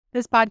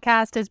This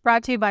podcast is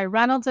brought to you by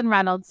Reynolds &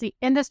 Reynolds, the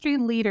industry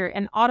leader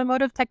in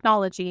automotive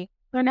technology.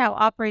 Learn how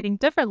operating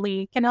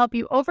differently can help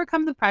you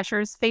overcome the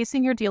pressures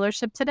facing your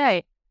dealership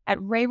today at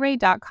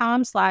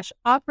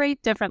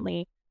rayrey.com/operate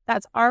differently.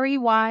 That's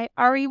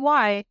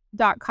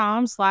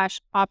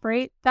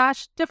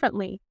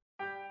REYREY.com/operate-differently.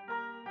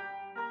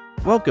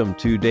 Welcome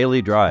to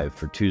Daily Drive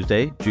for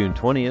Tuesday, June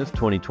 20th,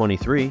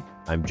 2023.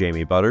 I'm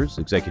Jamie Butters,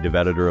 Executive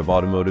Editor of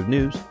Automotive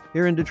News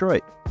here in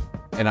Detroit.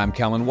 And I'm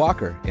Kellen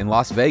Walker in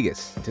Las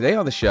Vegas. Today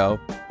on the show,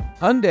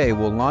 Hyundai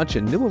will launch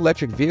a new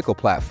electric vehicle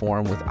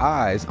platform with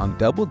eyes on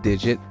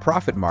double-digit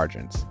profit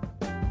margins.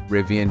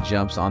 Rivian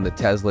jumps on the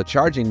Tesla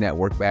charging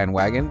network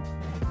bandwagon,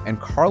 and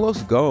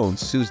Carlos Ghosn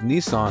sues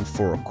Nissan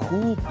for a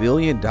cool $1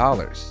 billion.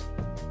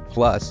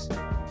 Plus,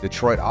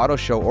 Detroit Auto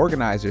Show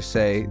organizers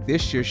say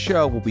this year's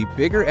show will be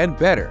bigger and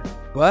better,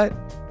 but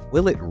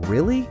will it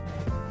really?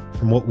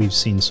 From what we've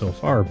seen so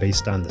far,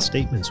 based on the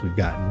statements we've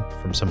gotten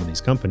from some of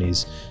these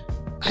companies,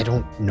 I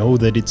don't know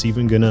that it's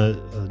even going to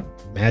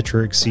match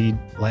or exceed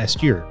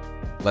last year.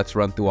 Let's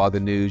run through all the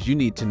news you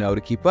need to know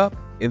to keep up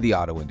in the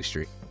auto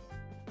industry.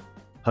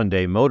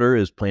 Hyundai Motor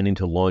is planning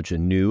to launch a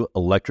new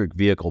electric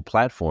vehicle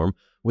platform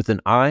with an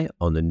eye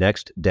on the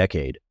next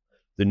decade.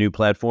 The new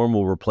platform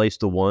will replace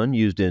the one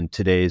used in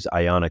today's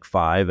Ioniq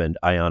 5 and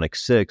Ioniq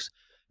 6,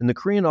 and the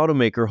Korean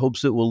automaker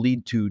hopes it will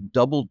lead to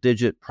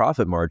double-digit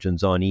profit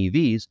margins on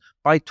EVs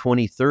by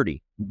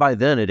 2030. By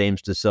then, it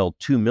aims to sell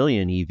 2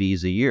 million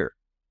EVs a year.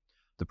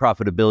 The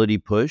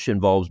profitability push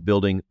involves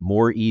building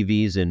more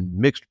EVs in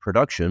mixed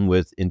production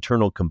with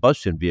internal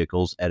combustion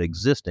vehicles at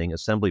existing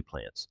assembly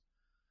plants.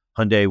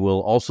 Hyundai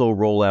will also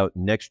roll out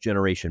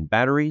next-generation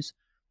batteries.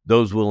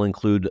 Those will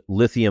include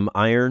lithium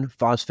iron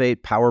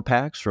phosphate power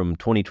packs from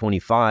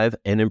 2025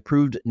 and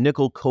improved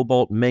nickel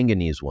cobalt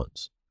manganese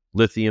ones.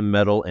 Lithium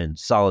metal and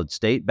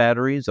solid-state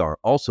batteries are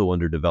also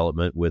under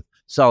development, with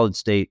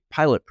solid-state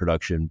pilot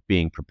production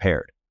being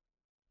prepared.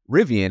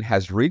 Rivian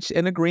has reached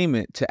an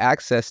agreement to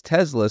access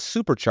Tesla's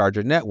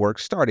supercharger network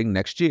starting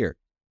next year.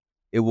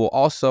 It will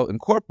also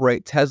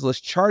incorporate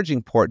Tesla's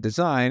charging port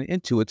design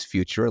into its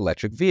future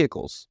electric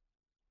vehicles.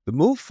 The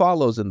move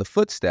follows in the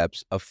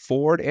footsteps of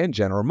Ford and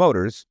General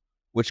Motors,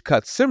 which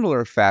cut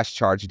similar fast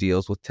charge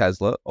deals with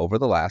Tesla over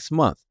the last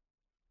month.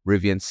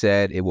 Rivian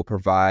said it will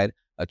provide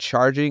a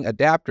charging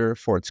adapter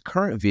for its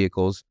current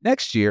vehicles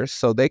next year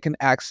so they can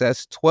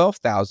access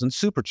 12,000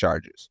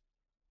 superchargers.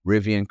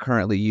 Rivian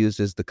currently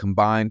uses the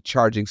combined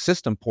charging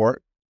system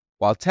port,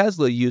 while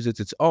Tesla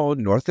uses its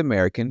own North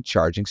American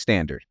charging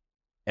standard.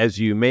 As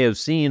you may have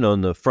seen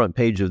on the front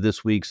page of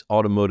this week's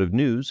Automotive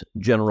News,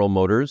 General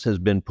Motors has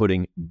been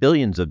putting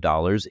billions of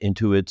dollars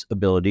into its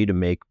ability to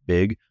make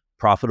big,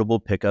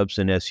 profitable pickups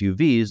and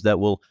SUVs that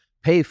will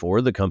pay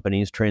for the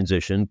company's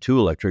transition to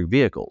electric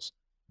vehicles.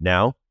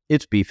 Now,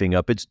 it's beefing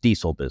up its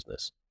diesel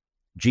business.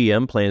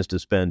 GM plans to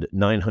spend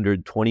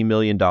 $920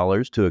 million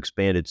to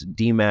expand its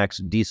D-Max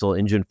diesel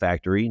engine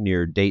factory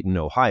near Dayton,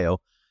 Ohio,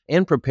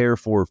 and prepare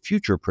for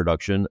future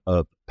production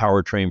of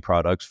powertrain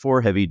products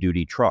for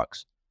heavy-duty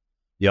trucks.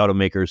 The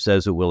automaker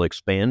says it will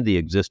expand the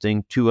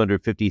existing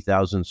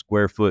 250,000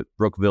 square foot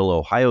Brookville,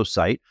 Ohio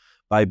site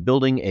by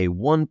building a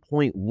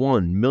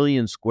 1.1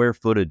 million square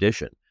foot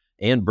addition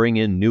and bring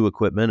in new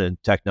equipment and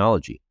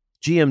technology.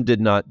 GM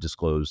did not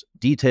disclose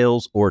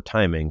details or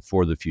timing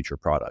for the future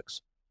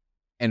products.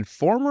 And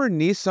former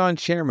Nissan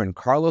chairman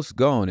Carlos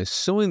Ghosn is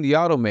suing the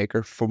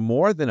automaker for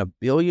more than $1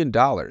 billion.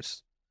 The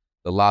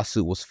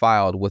lawsuit was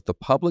filed with the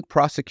public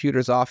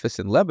prosecutor's office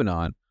in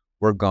Lebanon,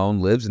 where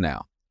Ghosn lives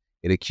now.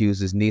 It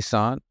accuses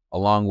Nissan,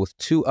 along with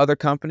 2 other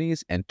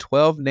companies and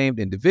 12 named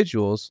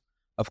individuals,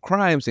 of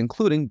crimes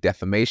including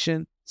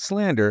defamation,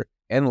 slander,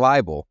 and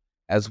libel,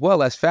 as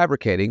well as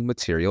fabricating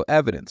material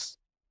evidence.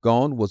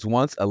 Ghosn was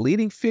once a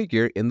leading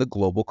figure in the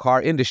global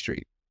car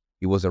industry.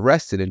 He was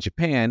arrested in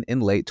Japan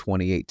in late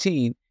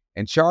 2018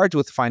 and charged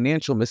with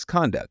financial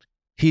misconduct.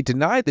 He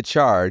denied the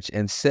charge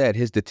and said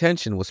his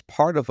detention was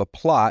part of a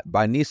plot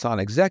by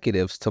Nissan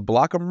executives to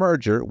block a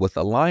merger with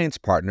alliance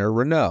partner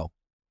Renault,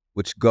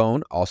 which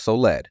Ghosn also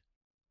led.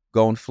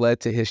 Ghosn fled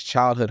to his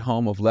childhood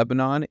home of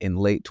Lebanon in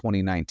late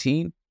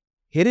 2019,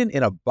 hidden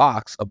in a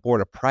box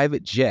aboard a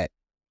private jet.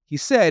 He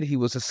said he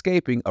was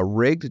escaping a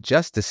rigged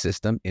justice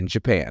system in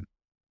Japan.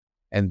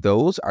 And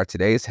those are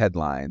today's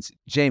headlines.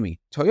 Jamie,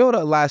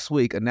 Toyota last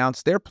week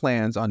announced their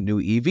plans on new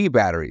EV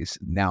batteries.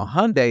 Now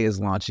Hyundai is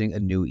launching a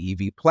new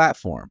EV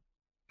platform.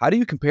 How do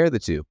you compare the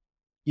two?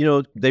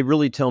 They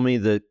really tell me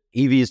that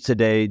EVs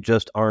today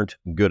just aren't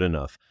good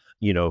enough.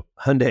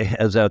 Hyundai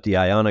has out the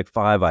Ioniq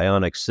 5,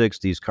 Ioniq 6.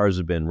 These cars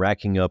have been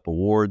racking up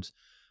awards,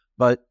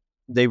 but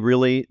they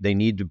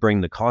need to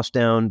bring the cost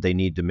down. They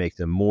need to make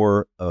them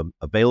more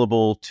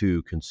available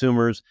to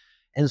consumers.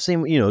 And the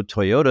same,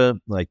 Toyota,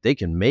 they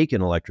can make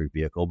an electric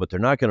vehicle, but they're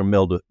not going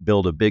to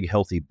build a big,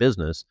 healthy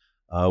business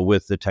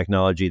with the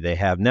technology they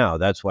have now.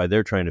 That's why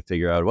they're trying to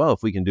figure out, well,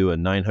 if we can do a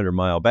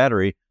 900-mile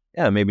battery,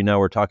 maybe now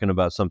we're talking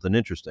about something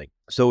interesting.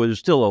 So there's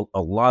still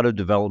a lot of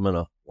development,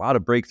 a lot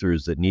of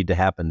breakthroughs that need to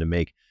happen to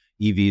make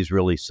EVs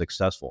really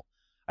successful.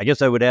 I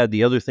guess I would add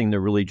the other thing that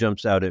really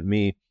jumps out at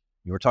me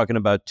We're talking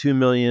about 2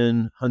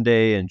 million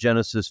Hyundai and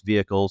Genesis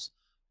vehicles,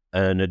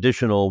 an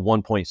additional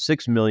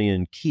 1.6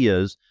 million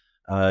Kias.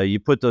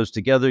 You put those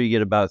together, you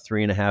get about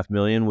 3.5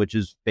 million, which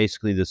is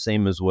basically the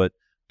same as what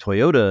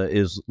Toyota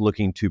is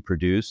looking to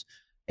produce.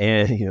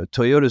 And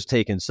Toyota's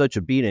taken such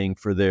a beating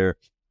for their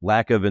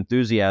lack of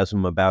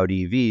enthusiasm about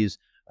EVs.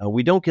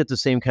 We don't get the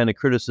same kind of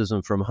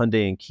criticism from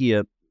Hyundai and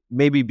Kia,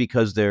 maybe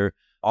because they're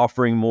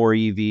offering more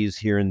EVs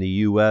here in the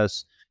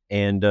U.S.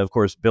 and, of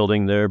course,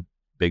 building their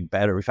big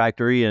battery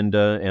factory and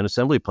an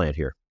assembly plant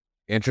here.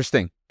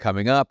 Interesting.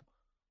 Coming up,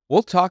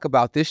 we'll talk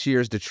about this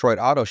year's Detroit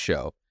Auto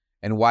Show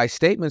and why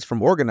statements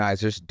from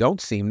organizers don't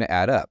seem to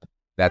add up.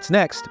 That's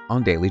next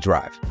on Daily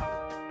Drive.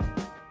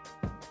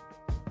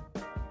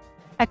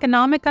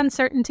 Economic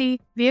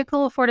uncertainty,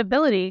 vehicle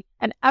affordability,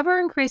 and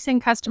ever-increasing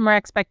customer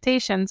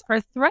expectations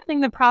are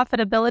threatening the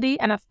profitability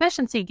and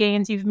efficiency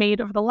gains you've made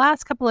over the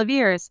last couple of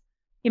years.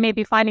 You may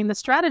be finding the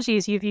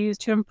strategies you've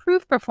used to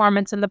improve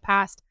performance in the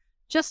past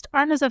just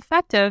aren't as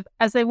effective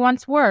as they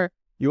once were.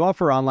 You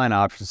offer online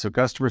options so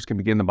customers can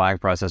begin the buying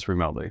process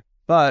remotely,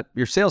 but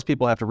your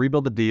salespeople have to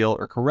rebuild the deal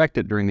or correct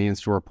it during the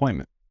in-store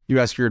appointment.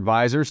 You ask your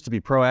advisors to be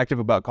proactive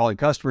about calling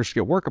customers to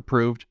get work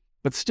approved,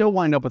 but still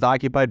wind up with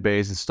occupied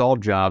bays and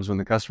stalled jobs when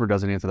the customer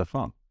doesn't answer the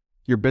phone.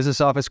 Your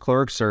business office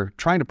clerks are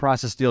trying to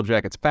process deal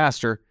jackets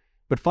faster,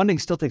 but funding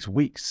still takes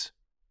weeks.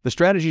 The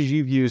strategies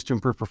you've used to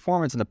improve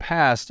performance in the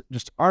past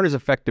just aren't as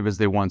effective as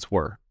they once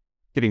were.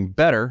 Getting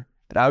better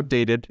at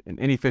outdated and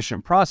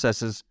inefficient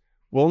processes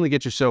will only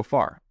get you so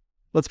far.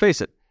 Let's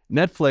face it,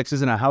 Netflix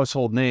isn't a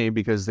household name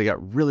because they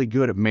got really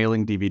good at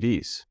mailing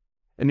DVDs.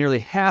 And nearly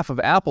half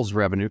of Apple's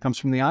revenue comes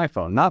from the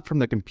iPhone, not from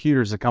the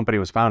computers the company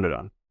was founded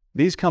on.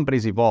 These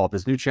companies evolved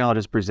as new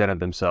challenges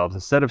presented themselves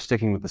instead of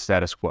sticking with the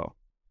status quo.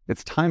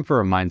 It's time for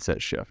a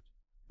mindset shift.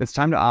 It's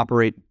time to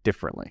operate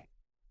differently.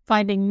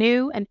 Finding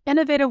new and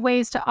innovative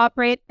ways to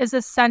operate is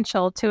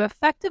essential to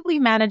effectively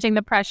managing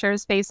the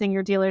pressures facing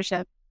your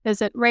dealership.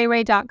 Visit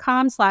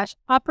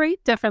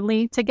rayrey.com/operate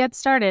differently to get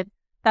started.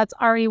 That's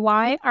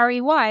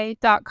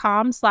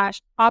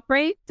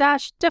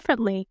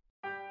REYREY.com/operate-differently.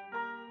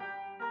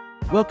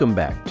 Welcome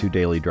back to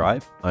Daily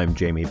Drive. I'm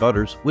Jamie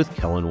Butters with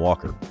Kellen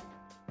Walker.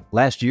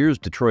 Last year's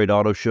Detroit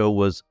Auto Show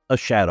was a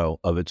shadow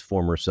of its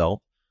former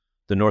self.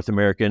 The North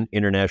American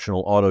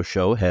International Auto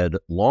Show had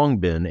long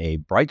been a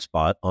bright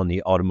spot on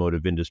the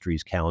automotive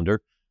industry's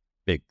calendar.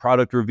 Big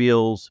product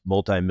reveals,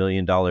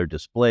 multi-million-dollar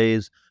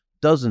displays,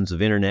 dozens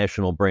of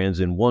international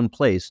brands in one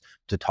place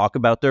to talk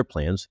about their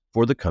plans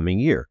for the coming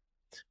year.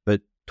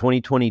 But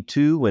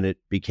 2022, when it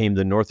became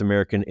the North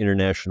American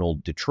International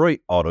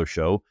Detroit Auto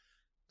Show,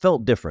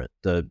 felt different.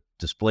 The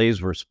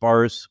displays were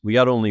sparse. We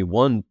got only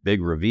one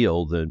big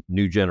reveal, the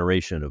new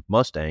generation of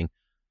Mustang.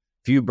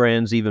 Few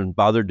brands even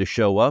bothered to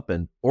show up,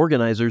 and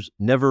organizers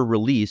never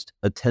released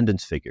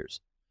attendance figures.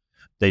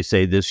 They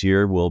say this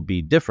year will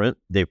be different.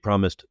 They've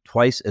promised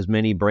twice as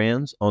many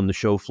brands on the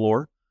show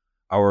floor.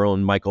 Our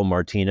own Michael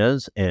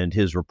Martinez and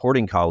his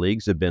reporting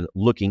colleagues have been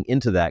looking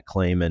into that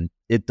claim, and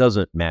it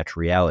doesn't match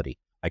reality.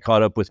 I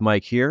caught up with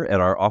Mike here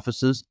at our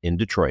offices in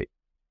Detroit.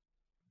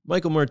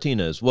 Michael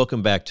Martinez,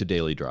 welcome back to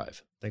Daily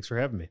Drive. Thanks for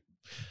having me.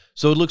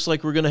 So it looks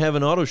like we're going to have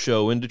an auto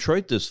show in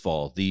Detroit this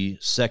fall, the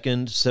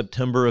second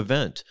September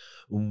event.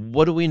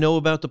 What do we know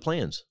about the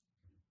plans?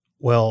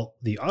 Well,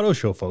 the auto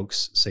show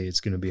folks say it's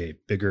going to be a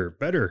bigger,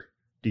 better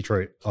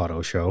Detroit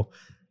auto show.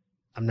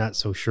 I'm not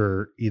so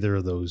sure either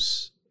of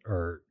those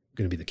are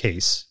going to be the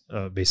case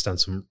based on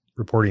some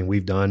reporting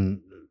we've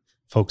done.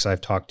 Folks I've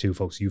talked to,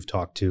 folks you've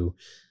talked to,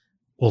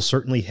 we'll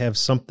certainly have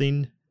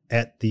something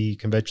at the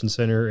convention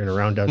center and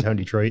around downtown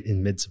Detroit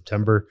in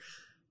mid-September.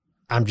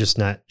 I'm just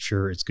not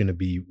sure it's going to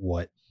be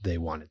what they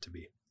want it to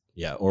be.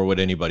 Yeah, or what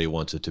anybody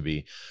wants it to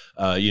be.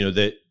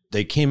 That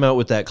they came out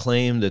with that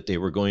claim that they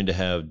were going to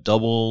have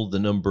double the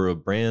number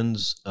of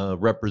brands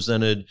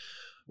represented,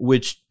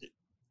 which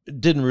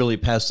didn't really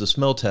pass the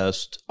smell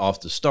test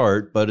off the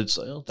start, but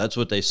that's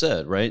what they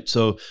said, right?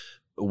 So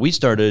we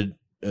started,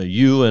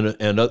 you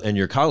and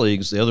your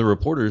colleagues, the other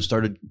reporters,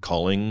 started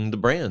calling the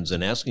brands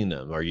and asking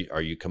them, are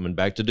you coming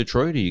back to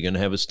Detroit? Are you going to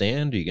have a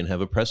stand? Are you going to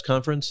have a press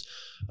conference?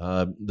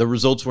 The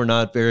results were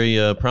not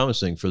very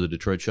promising for the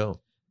Detroit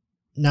show.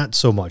 Not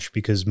so much,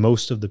 because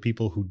most of the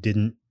people who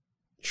didn't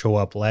show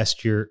up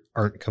last year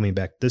aren't coming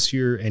back this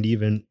year. And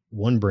even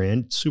one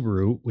brand,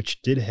 Subaru,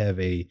 which did have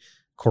a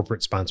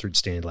corporate sponsored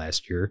stand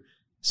last year,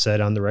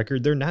 said on the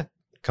record they're not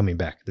coming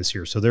back this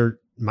year. So they're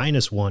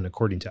 -1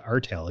 according to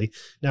our tally.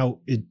 Now,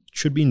 it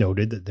should be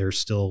noted that there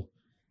still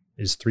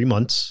is 3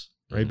 months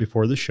right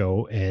before the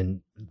show,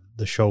 and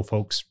the show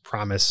folks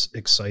promise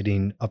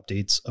exciting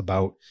updates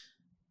about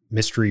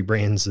mystery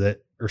brands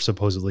that are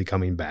supposedly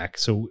coming back.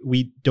 So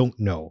we don't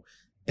know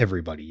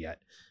everybody yet.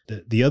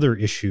 The other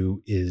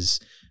issue is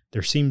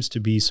there seems to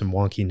be some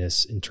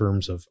wonkiness in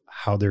terms of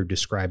how they're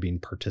describing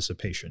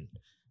participation,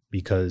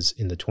 because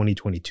in the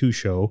 2022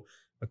 show,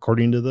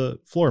 according to the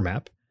floor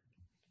map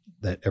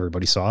that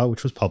everybody saw,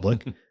 which was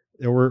public,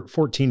 there were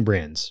 14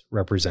 brands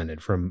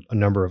represented from a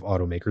number of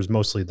automakers,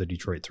 mostly the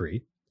Detroit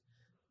 3.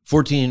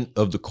 14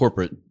 of the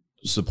corporate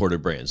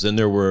supported brands. Then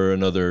there were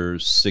another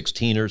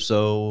 16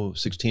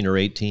 or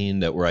 18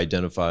 that were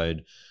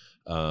identified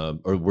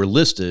or were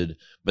listed,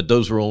 but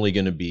those were only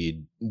going to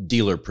be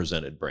dealer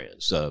presented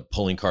brands,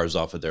 pulling cars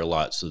off of their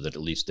lot so that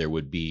at least there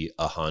would be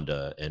a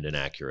Honda and an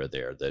Acura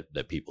there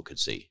that people could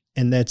see.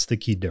 And that's the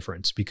key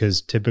difference,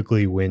 because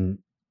typically when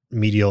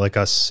media like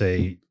us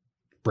say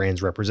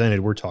brands represented,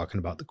 we're talking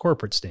about the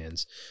corporate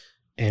stands.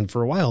 And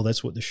for a while,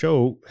 that's what the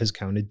show has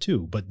counted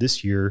too. But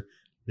this year,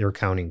 they're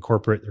counting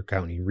corporate, they're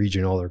counting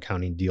regional, they're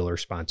counting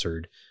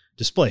dealer-sponsored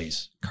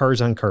displays,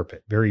 cars on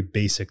carpet, very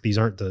basic. These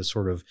aren't the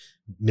sort of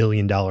 $1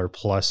 million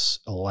plus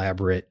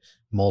elaborate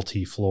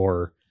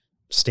multi-floor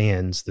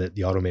stands that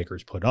the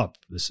automakers put up.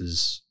 This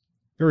is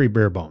very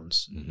bare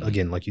bones. Mm-hmm.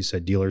 Again, like you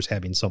said, dealers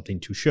having something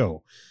to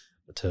show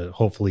to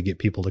hopefully get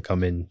people to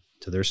come in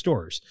to their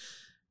stores.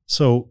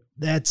 So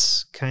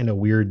that's kind of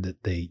weird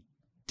that they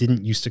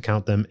didn't used to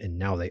count them and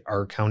now they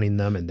are counting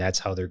them, and that's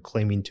how they're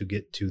claiming to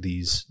get to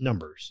these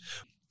numbers.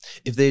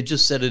 If they had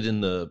just said it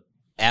in the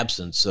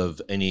absence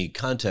of any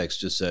context,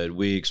 just said,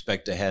 we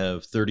expect to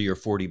have 30 or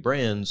 40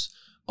 brands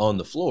on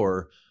the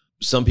floor,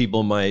 some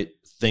people might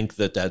think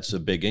that that's a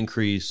big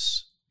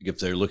increase if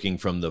they're looking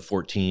from the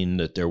 14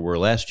 that there were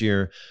last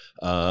year.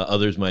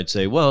 Others might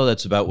say, well,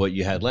 that's about what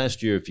you had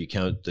last year if you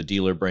count the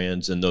dealer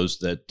brands and those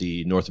that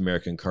the North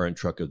American Car and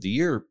Truck of the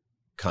Year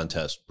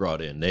contest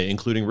brought in,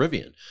 including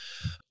Rivian.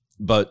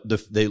 But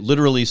they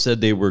literally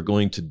said they were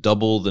going to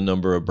double the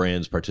number of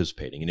brands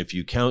participating. And if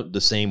you count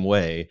the same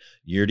way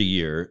year to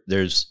year,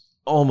 there's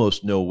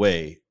almost no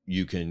way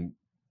you can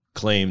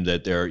claim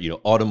that there are,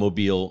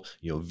 automobile,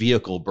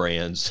 vehicle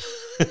brands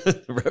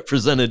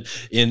represented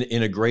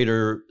in a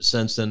greater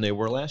sense than they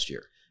were last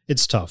year.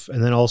 It's tough.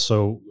 And then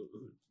also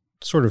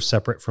sort of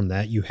separate from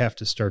that, you have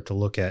to start to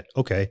look at,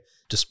 okay,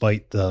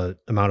 despite the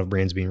amount of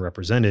brands being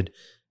represented,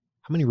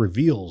 how many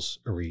reveals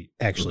are we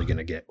actually going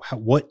to get?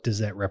 What does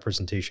that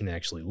representation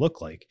actually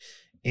look like?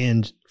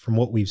 And from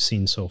what we've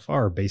seen so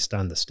far, based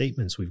on the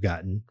statements we've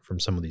gotten from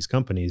some of these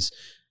companies,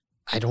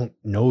 I don't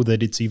know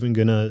that it's even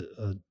going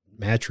to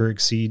match or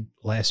exceed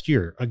last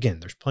year. Again,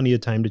 there's plenty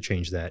of time to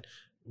change that.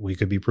 We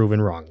could be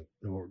proven wrong.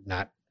 We're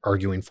not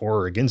arguing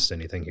for or against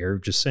anything here.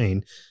 Just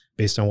saying,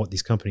 based on what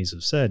these companies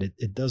have said,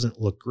 it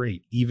doesn't look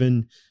great.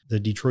 Even the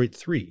Detroit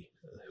 3,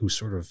 who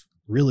sort of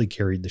really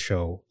carried the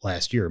show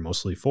last year,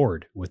 mostly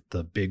Ford, with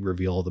the big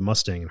reveal of the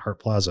Mustang in Hart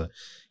Plaza,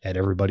 had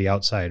everybody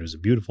outside. It was a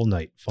beautiful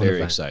night. Fun Very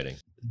event. Exciting.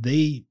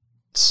 They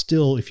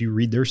still, if you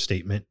read their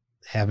statement,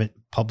 haven't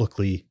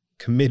publicly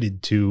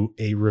committed to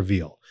a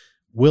reveal.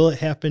 Will it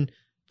happen?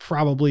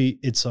 Probably.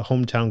 It's a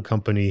hometown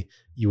company.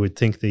 You would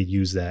think they'd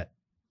use that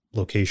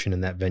location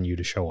and that venue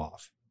to show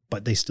off,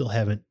 but they still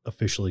haven't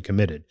officially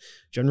committed.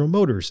 General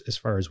Motors, as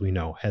far as we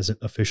know, hasn't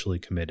officially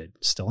committed.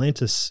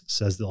 Stellantis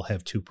says they'll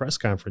have 2 press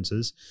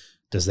conferences.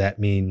 Does that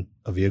mean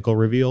a vehicle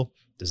reveal?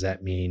 Does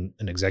that mean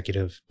an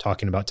executive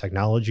talking about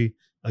technology?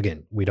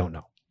 Again, we don't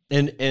know.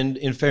 And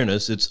in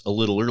fairness, it's a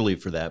little early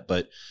for that,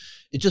 but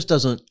it just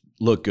doesn't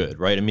look good,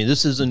 right? I mean,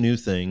 this is a new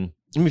thing.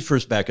 Let me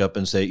first back up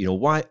and say,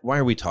 why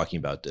are we talking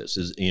about this?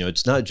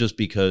 It's not just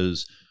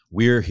because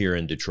we're here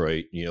in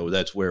Detroit,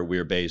 that's where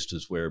we're based,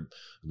 is where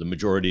the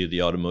majority of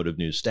the Automotive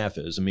News staff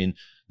is. I mean,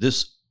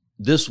 this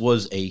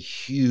was a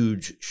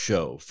huge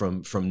show from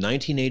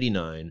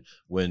 1989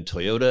 when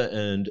Toyota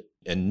and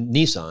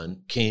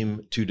Nissan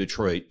came to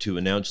Detroit to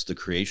announce the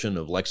creation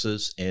of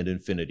Lexus and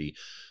Infiniti.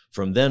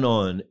 From then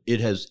on,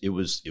 it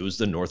was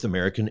the North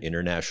American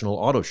International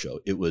Auto Show.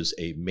 It was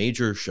a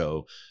major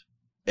show.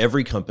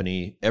 Every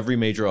company, every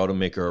major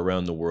automaker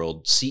around the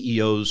world,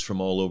 CEOs from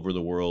all over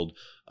the world,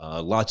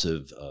 lots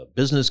of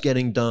business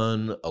getting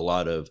done, a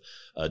lot of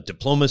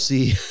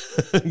diplomacy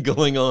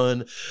going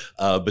on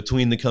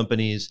between the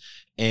companies,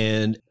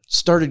 and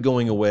started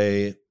going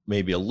away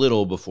maybe a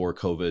little before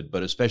COVID,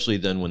 but especially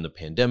then when the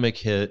pandemic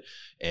hit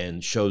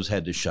and shows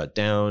had to shut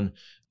down.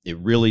 It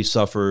really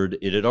suffered.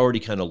 It had already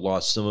kind of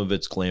lost some of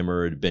its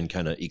glamour. It had been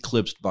kind of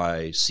eclipsed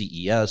by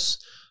CES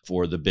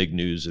for the big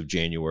news of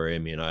January. I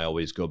mean, I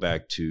always go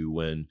back to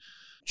when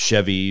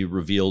Chevy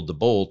revealed the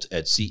Bolt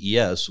at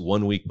CES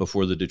 1 week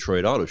before the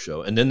Detroit Auto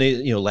Show. And then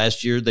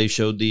last year they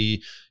showed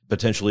the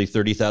potentially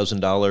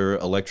 $30,000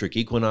 electric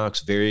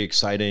Equinox, very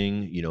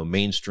exciting,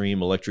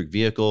 mainstream electric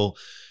vehicle.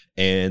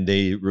 And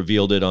they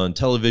revealed it on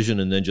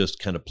television and then just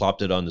kind of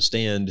plopped it on the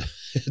stand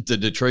at the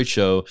Detroit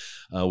show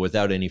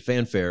without any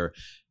fanfare.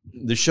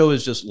 The show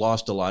has just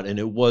lost a lot, and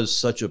it was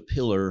such a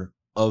pillar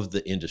of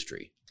the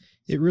industry.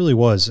 It really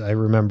was. I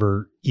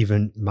remember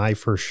even my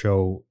first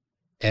show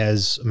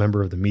as a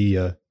member of the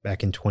media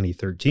back in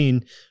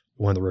 2013,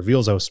 one of the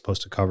reveals I was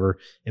supposed to cover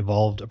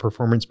involved a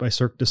performance by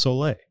Cirque du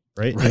Soleil,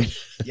 right? Right.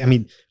 I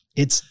mean,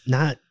 it's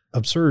not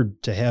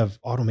absurd to have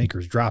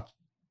automakers drop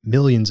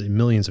millions and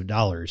millions of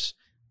dollars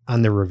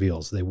on their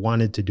reveals. They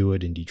wanted to do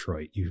it in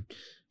Detroit. You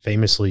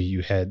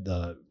had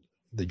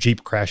the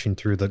Jeep crashing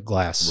through the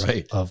glass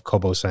of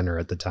Cobo Center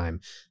at the time.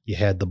 You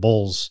had the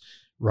Bulls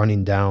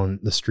running down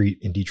the street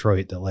in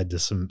Detroit that led to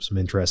some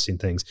interesting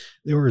things.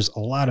 There was a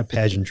lot of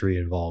pageantry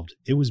involved.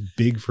 It was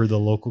big for the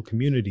local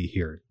community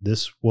here.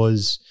 This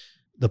was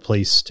the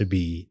place to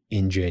be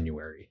in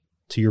January.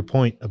 To your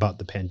point about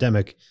the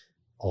pandemic,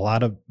 a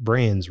lot of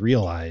brands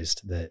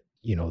realized that,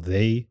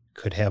 they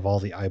could have all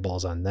the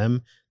eyeballs on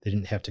them. They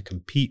didn't have to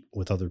compete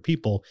with other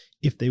people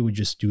if they would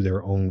just do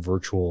their own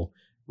virtual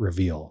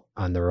reveal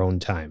on their own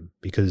time.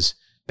 Because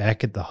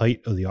back at the height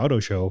of the auto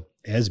show,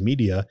 as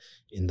media,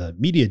 in the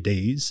media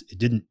days, it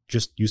didn't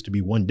just used to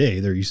be one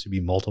day. There used to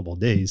be multiple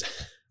days.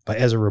 But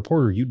as a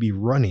reporter, you'd be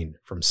running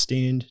from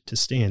stand to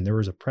stand. There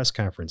was a press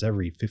conference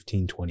every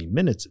 15, 20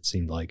 minutes, it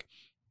seemed like,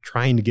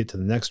 trying to get to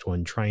the next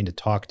one, trying to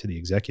talk to the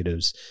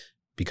executives,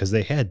 because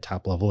they had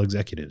top-level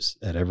executives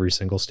at every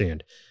single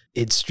stand.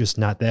 It's just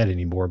not that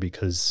anymore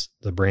because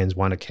the brands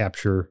want to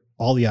capture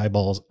all the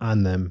eyeballs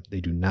on them.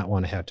 They do not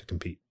want to have to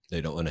compete. They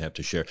don't want to have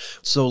to share.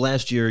 So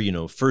last year,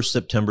 first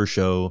September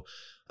show,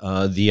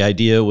 the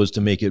idea was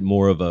to make it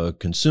more of a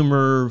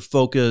consumer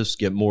focus,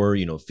 get more,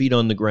 feet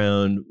on the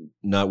ground,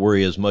 not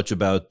worry as much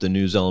about the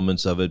news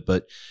elements of it.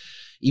 But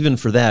even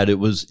for that, it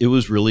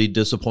was really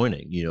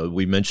disappointing.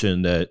 We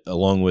mentioned that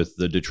along with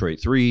the Detroit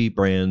 3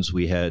 brands,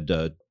 we had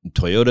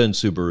Toyota and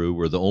Subaru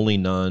were the only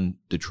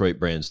non-Detroit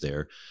brands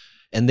there.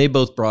 And they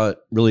both brought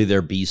really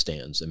their B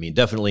stands. I mean,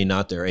 definitely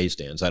not their A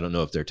stands. I don't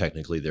know if they're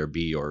technically their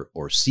B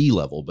or C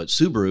level, but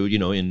Subaru,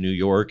 in New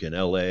York and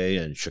LA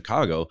and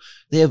Chicago,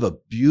 they have a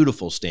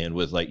beautiful stand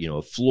with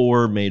a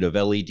floor made of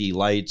LED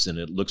lights, and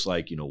it looks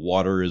like,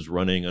 water is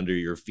running under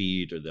your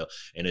feet,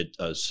 and it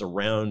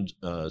surround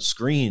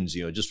screens,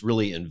 just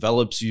really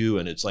envelops you,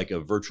 and it's like a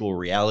virtual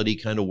reality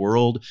kind of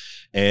world.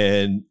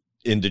 And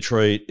in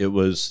Detroit, it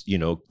was,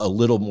 a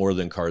little more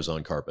than cars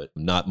on carpet,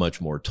 not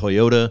much more.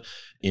 Toyota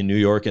in New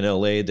York and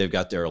LA, they've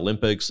got their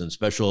Olympics and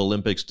Special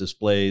Olympics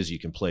displays. You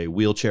can play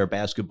wheelchair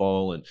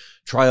basketball and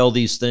try all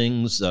these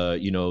things.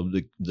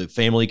 The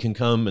family can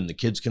come and the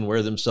kids can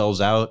wear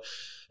themselves out.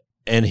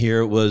 And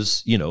here it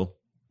was,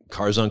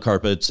 cars on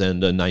carpets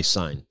and a nice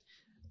sign.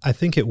 I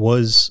think it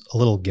was a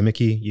little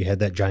gimmicky. You had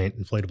that giant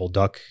inflatable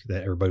duck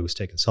that everybody was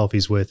taking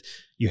selfies with.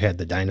 You had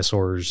the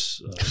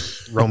dinosaurs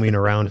roaming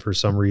around for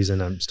some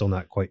reason. I'm still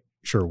not quite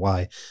sure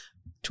why.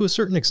 To a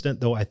certain extent,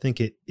 though, I think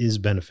it is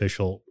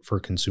beneficial for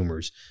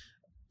consumers.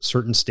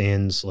 Certain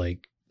stands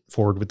like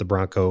Ford with the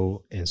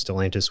Bronco and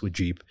Stellantis with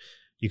Jeep,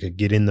 you could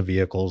get in the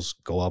vehicles,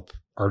 go up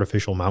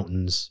artificial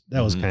mountains.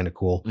 That was kind of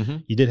cool. Mm-hmm.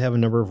 You did have a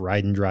number of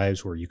ride and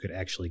drives where you could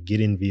actually get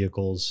in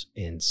vehicles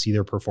and see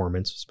their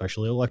performance,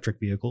 especially electric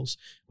vehicles,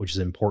 which is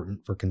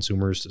important for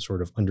consumers to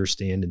sort of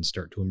understand and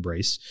start to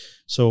embrace.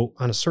 So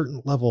on a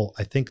certain level,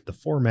 I think the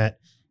format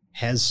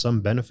has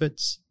some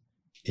benefits.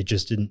 It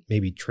just didn't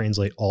maybe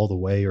translate all the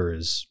way or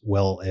as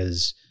well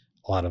as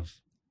a lot of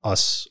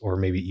us or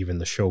maybe even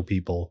the show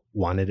people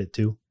wanted it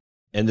to.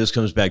 And this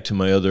comes back to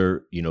my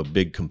other,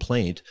 big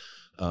complaint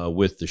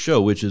with the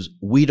show, which is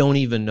we don't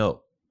even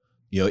know.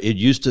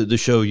 The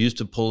show used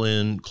to pull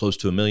in close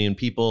to 1 million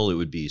people. It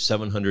would be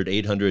 700,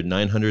 800,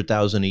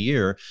 900,000 a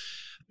year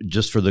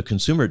just for the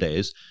consumer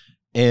days.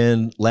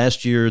 And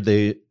last year,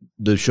 the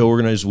show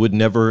organizers would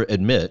never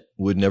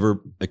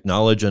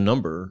acknowledge a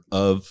number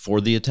for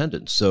the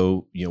attendance.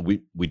 So,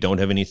 we don't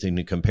have anything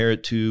to compare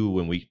it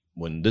to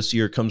when this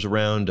year comes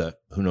around.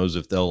 Who knows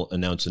if they'll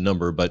announce a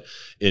number, but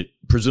it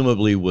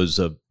presumably was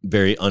a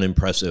very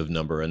unimpressive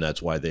number, and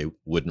that's why they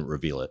wouldn't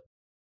reveal it.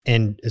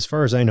 And as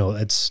far as I know,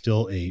 that's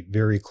still a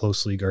very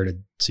closely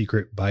guarded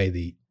secret by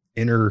the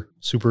inner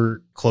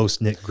super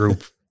close-knit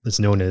group that's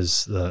known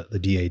as the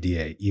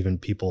DADA. Even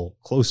people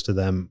close to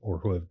them or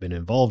who have been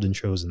involved in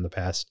shows in the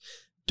past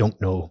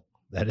don't know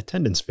that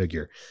attendance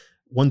figure.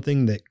 One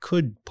thing that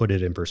could put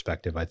it in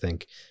perspective, I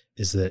think,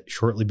 is that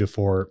shortly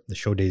before the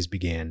show days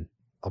began,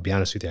 I'll be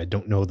honest with you, I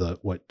don't know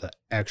what the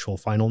actual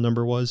final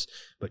number was,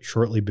 but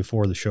shortly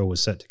before the show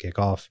was set to kick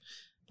off,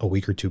 a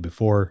week or two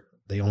before,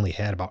 they only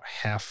had about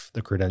half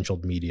the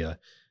credentialed media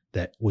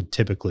that would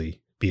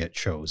typically be at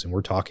shows. And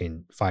we're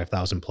talking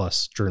 5,000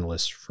 plus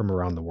journalists from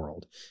around the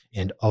world.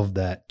 And of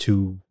that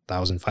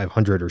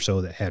 2,500 or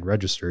so that had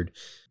registered,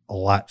 a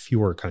lot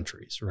fewer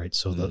countries, right?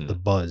 So the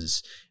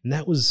buzz, and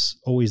that was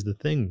always the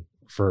thing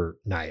for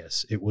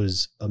NIAS. It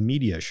was a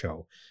media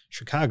show.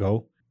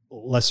 Chicago,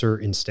 lesser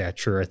in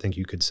stature, I think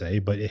you could say,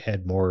 but it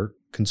had more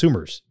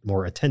consumers,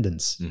 more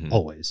attendance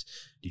always.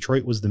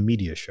 Detroit was the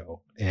media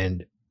show,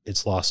 and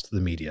it's lost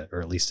the media,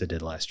 or at least it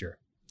did last year.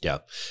 Yeah.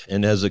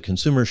 And as a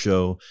consumer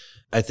show,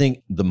 I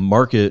think the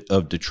market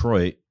of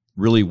Detroit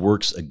really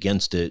works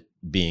against it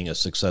being a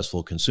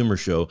successful consumer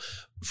show.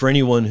 For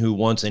anyone who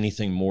wants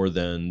anything more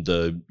than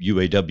the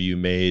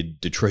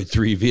UAW-made Detroit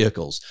 3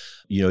 vehicles,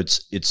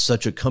 it's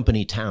such a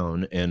company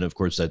town. And of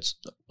course, that's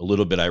a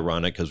little bit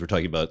ironic because we're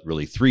talking about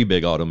really 3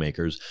 big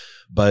automakers.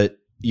 But,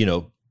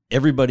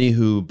 everybody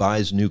who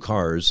buys new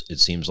cars, it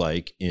seems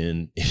like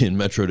in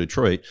Metro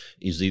Detroit,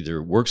 is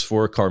either works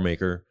for a car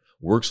maker,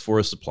 works for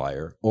a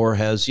supplier, or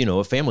has,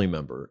 a family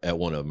member at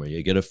one of them, or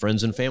you get a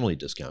friends and family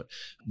discount.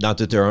 Not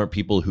that there aren't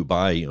people who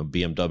buy,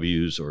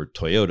 BMWs or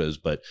Toyotas,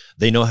 but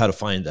they know how to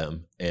find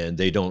them, and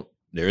they don't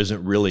there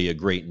isn't really a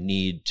great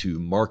need to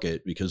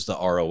market, because the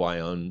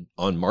ROI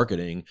on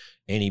marketing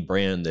any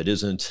brand that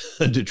isn't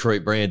a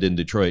Detroit brand in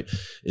Detroit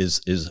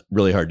is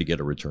really hard to get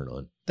a return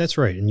on. That's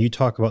right. And you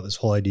talk about this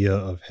whole idea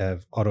of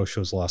have auto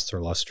shows lost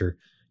their luster.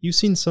 You've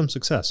seen some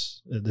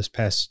success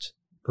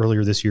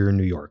earlier this year in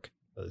New York,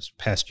 this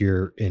past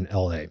year in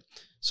LA.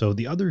 So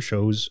the other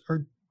shows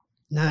are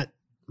not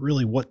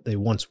really what they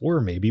once were,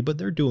 maybe, but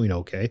they're doing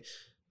okay.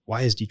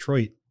 Why is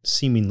Detroit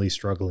seemingly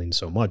struggling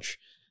so much?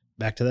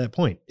 Back to that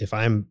point. If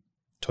I'm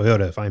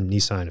Toyota, if I'm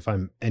Nissan, if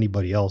I'm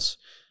anybody else,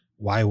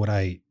 why would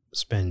I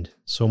spend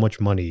so much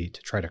money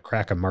to try to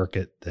crack a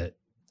market that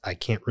I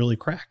can't really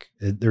crack?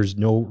 There's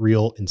no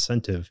real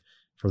incentive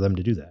for them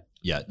to do that.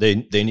 Yeah,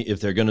 they if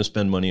they're going to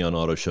spend money on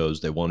auto shows,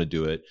 they want to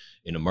do it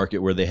in a market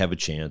where they have a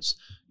chance.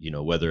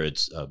 Whether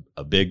it's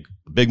a big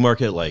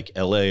market like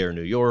LA or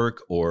New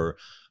York, or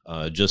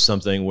just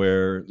something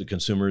where the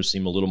consumers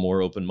seem a little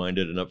more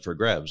open-minded and up for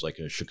grabs, like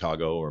a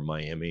Chicago or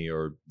Miami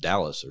or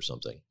Dallas or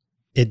something.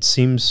 It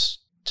seems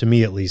to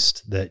me, at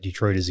least, that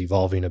Detroit is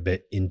evolving a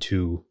bit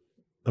into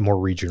a more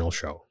regional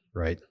show,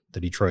 right?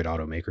 The Detroit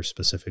automakers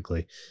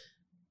specifically.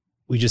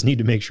 We just need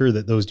to make sure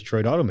that those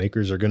Detroit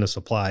automakers are going to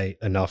supply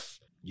enough,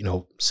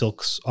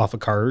 silks off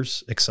of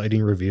cars,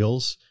 exciting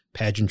reveals,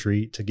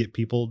 pageantry to get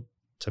people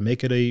to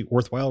make it a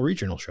worthwhile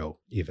regional show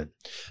even.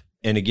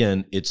 And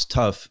again, it's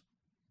tough.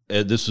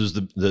 This was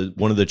the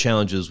one of the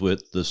challenges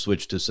with the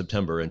switch to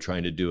September and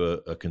trying to do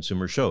a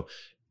consumer show.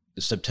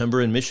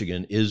 September in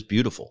Michigan is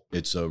beautiful.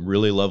 It's a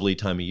really lovely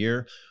time of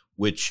year,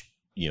 which,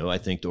 I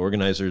think the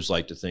organizers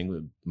like to think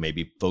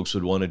maybe folks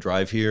would want to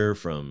drive here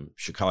from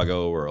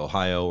Chicago or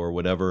Ohio or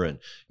whatever and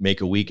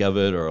make a week of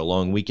it, or a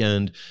long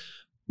weekend.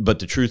 But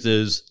the truth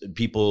is,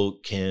 people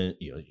can,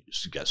 you've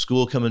got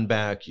school coming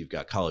back, you've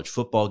got college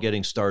football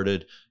getting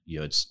started.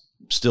 It's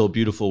still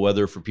beautiful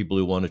weather for people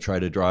who want to try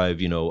to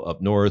drive,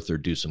 up north or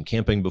do some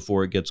camping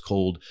before it gets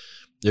cold.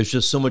 There's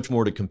just so much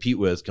more to compete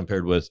with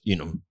compared with,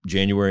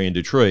 January in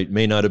Detroit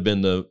may not have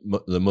been the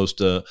most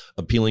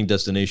appealing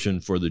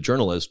destination for the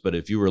journalist. But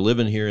if you were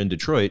living here in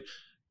Detroit,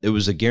 it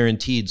was a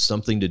guaranteed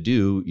something to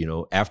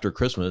do, after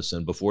Christmas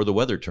and before the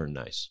weather turned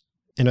nice.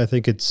 And I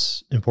think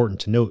it's important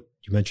to note,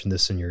 you mentioned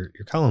this in your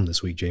column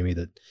this week, Jamie,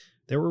 that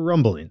there were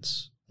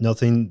rumblings,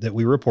 nothing that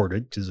we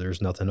reported because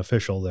there's nothing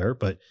official there,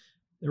 but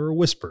there were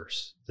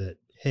whispers that,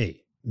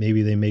 hey,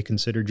 maybe they may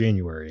consider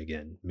January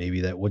again.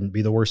 Maybe that wouldn't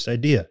be the worst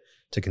idea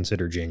to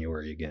consider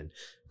January again.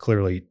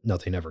 Clearly,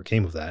 nothing ever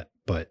came of that,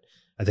 but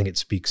I think it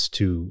speaks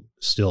to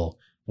still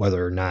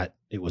whether or not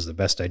it was the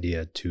best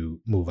idea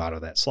to move out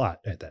of that slot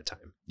at that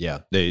time. Yeah,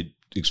 they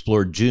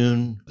explored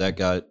June. That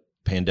got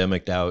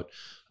pandemiced out.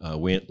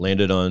 We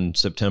landed on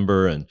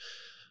September, and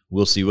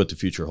we'll see what the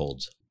future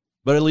holds.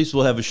 But at least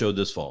we'll have a show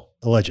this fall.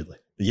 Allegedly.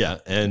 Yeah,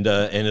 and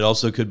it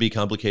also could be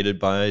complicated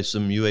by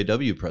some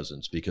UAW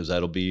presence, because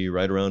that'll be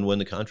right around when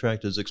the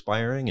contract is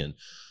expiring, and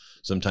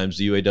sometimes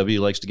the UAW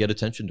likes to get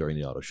attention during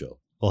the auto show.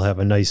 We'll have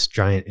a nice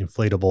giant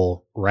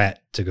inflatable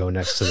rat to go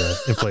next to the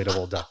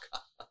inflatable duck.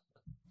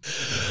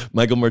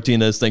 Michael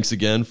Martinez, thanks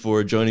again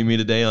for joining me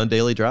today on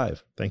Daily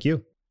Drive. Thank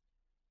you.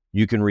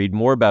 You can read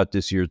more about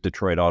this year's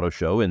Detroit Auto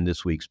Show in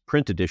this week's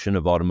print edition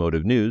of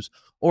Automotive News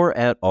or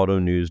at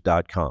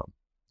autonews.com.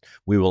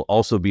 We will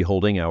also be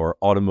holding our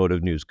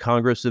Automotive News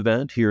Congress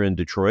event here in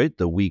Detroit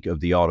the week of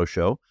the auto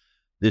show.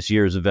 This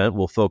year's event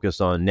will focus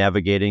on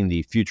navigating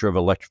the future of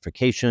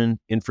electrification,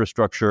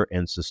 infrastructure,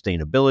 and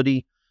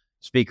sustainability.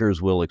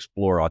 Speakers will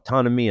explore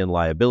autonomy and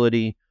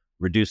liability,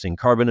 reducing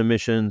carbon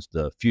emissions,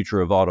 the future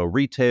of auto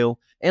retail,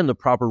 and the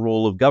proper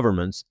role of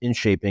governments in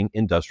shaping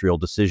industrial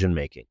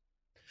decision-making.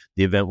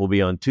 The event will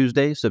be on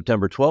Tuesday,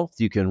 September 12th.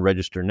 You can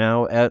register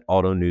now at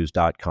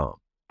autonews.com.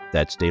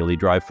 That's Daily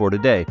Drive for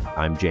today.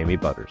 I'm Jamie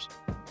Butters.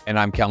 And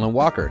I'm Kellen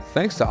Walker.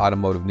 Thanks to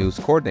Automotive News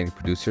coordinating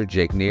producer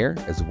Jake Neer,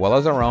 as well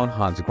as our own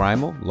Hans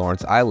Greimel,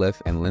 Lawrence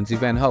Iliff, and Lindsay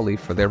Van Hully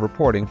for their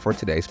reporting for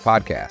today's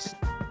podcast.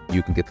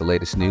 You can get the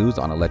latest news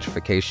on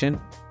electrification,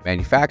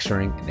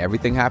 manufacturing, and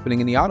everything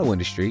happening in the auto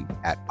industry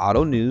at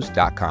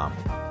autonews.com.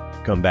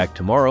 Come back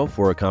tomorrow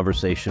for a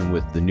conversation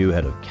with the new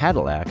head of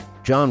Cadillac,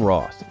 John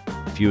Roth.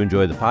 If you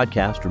enjoy the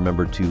podcast,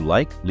 remember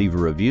to leave a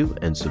review,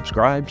 and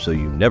subscribe so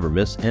you never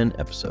miss an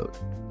episode.